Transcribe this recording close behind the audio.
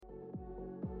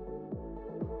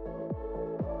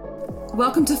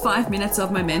Welcome to 5 Minutes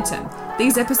of Momentum.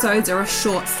 These episodes are a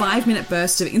short 5-minute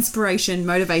burst of inspiration,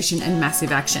 motivation, and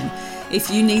massive action.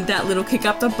 If you need that little kick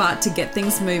up the butt to get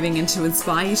things moving and to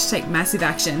inspire you to take massive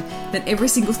action, then every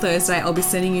single Thursday I'll be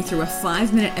sending you through a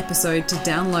 5-minute episode to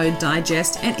download,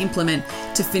 digest, and implement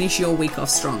to finish your week off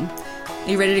strong. Are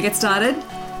you ready to get started?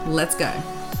 Let's go.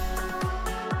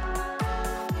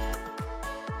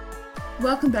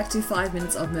 Welcome back to 5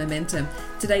 Minutes of Momentum.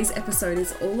 Today's episode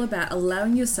is all about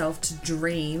allowing yourself to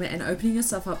dream and opening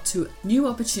yourself up to new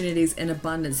opportunities and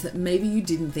abundance that maybe you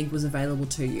didn't think was available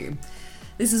to you.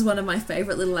 This is one of my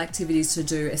favorite little activities to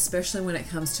do, especially when it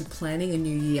comes to planning a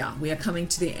new year. We are coming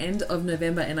to the end of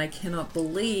November and I cannot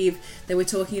believe that we're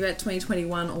talking about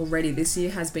 2021 already. This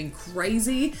year has been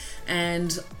crazy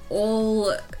and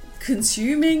all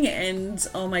consuming, and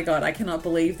oh my god, I cannot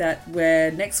believe that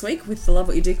we're next week with the Love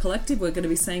What You Do Collective. We're going to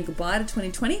be saying goodbye to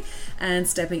 2020 and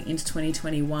stepping into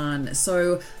 2021.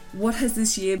 So what has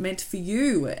this year meant for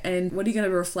you, and what are you going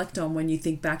to reflect on when you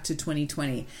think back to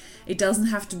 2020? It doesn't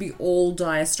have to be all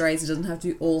dire straits. It doesn't have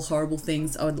to be all horrible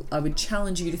things. I would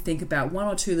challenge you to think about one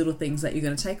or two little things that you're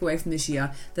going to take away from this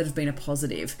year that have been a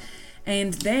positive.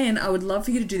 And then I would love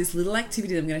for you to do this little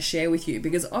activity that I'm going to share with you,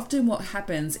 because often what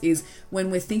happens is when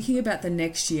we're thinking about the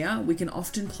next year, we can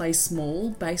often play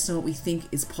small based on what we think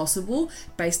is possible,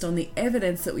 based on the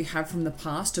evidence that we have from the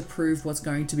past to prove what's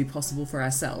going to be possible for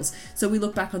ourselves. So we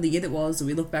look back on the year that was, or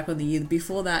we look back on the year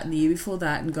before that and the year before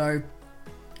that and go,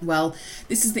 well,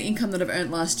 this is the income that I've earned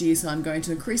last year, so I'm going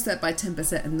to increase that by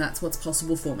 10% and that's what's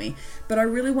possible for me. But I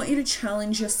really want you to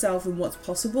challenge yourself in what's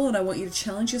possible, and I want you to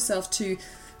challenge yourself to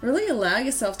really allow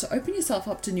yourself to open yourself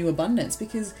up to new abundance,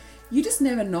 because you just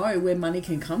never know where money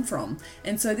can come from.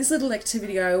 And so this little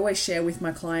activity I always share with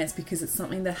my clients because it's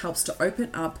something that helps to open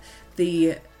up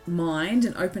the mind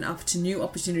and open up to new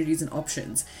opportunities and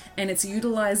options. And it's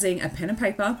utilizing a pen and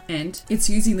paper, and it's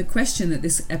using the question that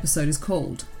this episode is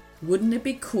called, wouldn't it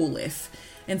be cool if?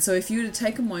 And so if you were to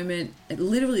take a moment,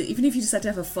 literally, even if you just sat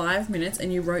down for 5 minutes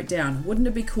and you wrote down, wouldn't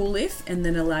it be cool if, and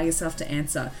then allow yourself to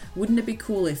answer, wouldn't it be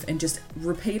cool if, and just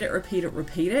repeat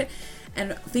it.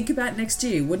 And think about next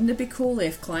year. Wouldn't it be cool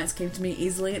if clients came to me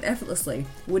easily and effortlessly?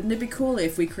 Wouldn't it be cool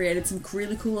if we created some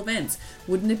really cool events?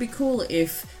 Wouldn't it be cool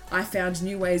if I found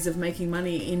new ways of making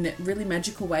money in really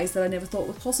magical ways that I never thought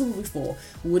were possible before?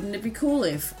 Wouldn't it be cool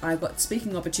if I got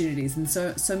speaking opportunities in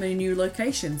so many new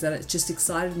locations that it just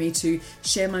excited me to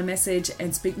share my message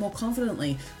and speak more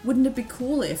confidently? Wouldn't it be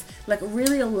cool if,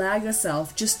 really allow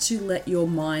yourself just to let your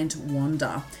mind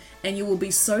wander? And you will be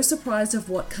so surprised of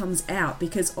what comes out,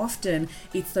 because often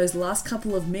it's those last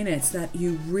couple of minutes that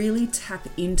you really tap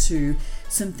into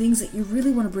some things that you really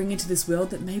want to bring into this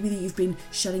world that maybe you've been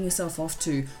shutting yourself off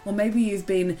to, or maybe you've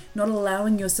been not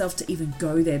allowing yourself to even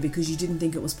go there because you didn't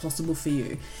think it was possible for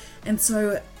you. And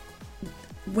so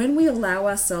when we allow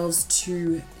ourselves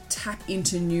to tap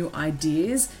into new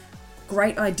ideas,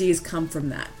 great ideas come from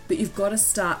that, but you've got to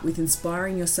start with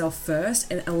inspiring yourself first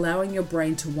and allowing your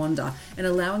brain to wander and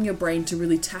allowing your brain to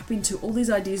really tap into all these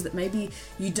ideas that maybe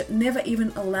you never even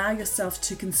allow yourself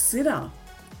to consider.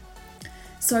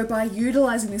 So by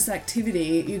utilizing this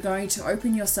activity, you're going to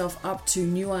open yourself up to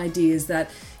new ideas that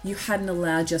you hadn't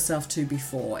allowed yourself to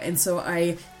before. And so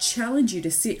I challenge you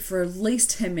to sit for at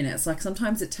least 10 minutes.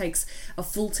 Sometimes it takes a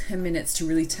full 10 minutes to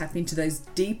really tap into those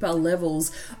deeper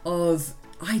levels of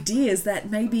ideas that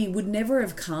maybe would never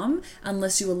have come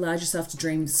unless you allowed yourself to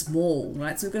dream small,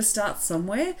 right? So we've got to start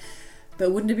somewhere.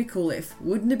 But wouldn't it be cool if?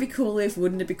 Wouldn't it be cool if?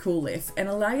 Wouldn't it be cool if? And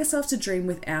allow yourself to dream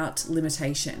without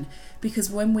limitation. Because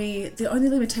the only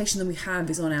limitation that we have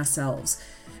is on ourselves.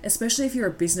 Especially if you're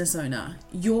a business owner,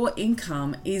 your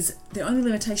income is, the only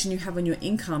limitation you have on your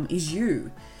income is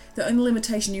you. The only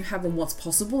limitation you have on what's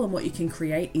possible and what you can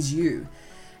create is you.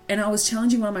 And I was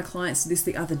challenging one of my clients to this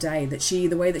the other day, that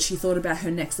the way that she thought about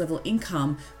her next level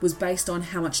income was based on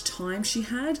how much time she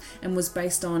had and was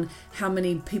based on how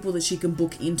many people that she can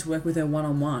book in to work with her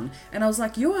one-on-one. And I was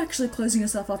like, you're actually closing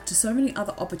yourself up to so many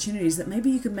other opportunities that maybe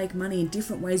you could make money in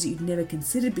different ways that you've never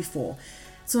considered before.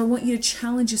 So I want you to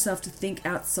challenge yourself to think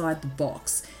outside the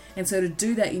box. And so to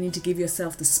do that, you need to give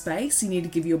yourself the space, you need to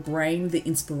give your brain the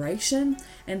inspiration.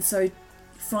 And so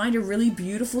find a really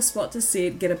beautiful spot to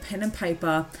sit, get a pen and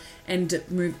paper, and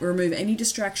remove any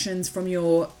distractions from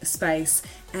your space,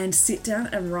 and sit down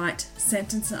and write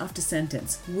sentence after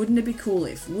sentence. Wouldn't it be cool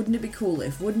if? Wouldn't it be cool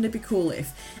if? Wouldn't it be cool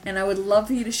if? And I would love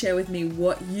for you to share with me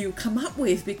what you come up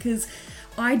with, because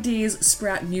ideas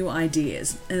sprout new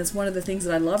ideas. And it's one of the things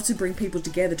that I love to bring people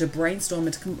together to brainstorm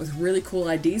and to come up with really cool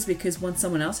ideas, because once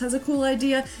someone else has a cool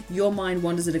idea, your mind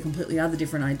wanders at a completely other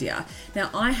different idea. Now,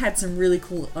 I had some really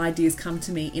cool ideas come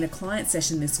to me in a client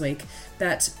session this week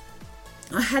that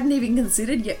I hadn't even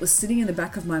considered, yet was sitting in the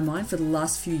back of my mind for the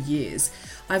last few years.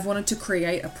 I've wanted to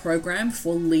create a program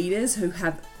for leaders who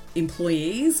have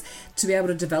employees to be able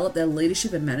to develop their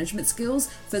leadership and management skills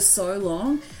for so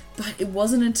long. But it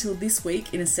wasn't until this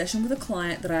week in a session with a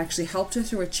client that I actually helped her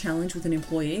through a challenge with an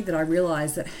employee that I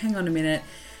realized that, hang on a minute,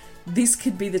 this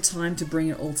could be the time to bring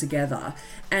it all together.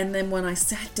 And then when I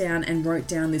sat down and wrote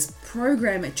down this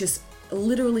program, it just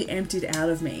literally emptied out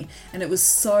of me, and it was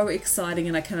so exciting,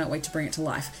 and I cannot wait to bring it to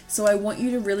life. So I want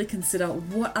you to really consider,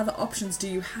 what other options do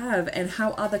you have, and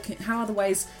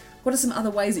what are some other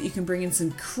ways that you can bring in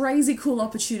some crazy cool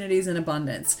opportunities and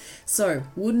abundance? So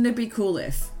wouldn't it be cool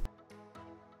if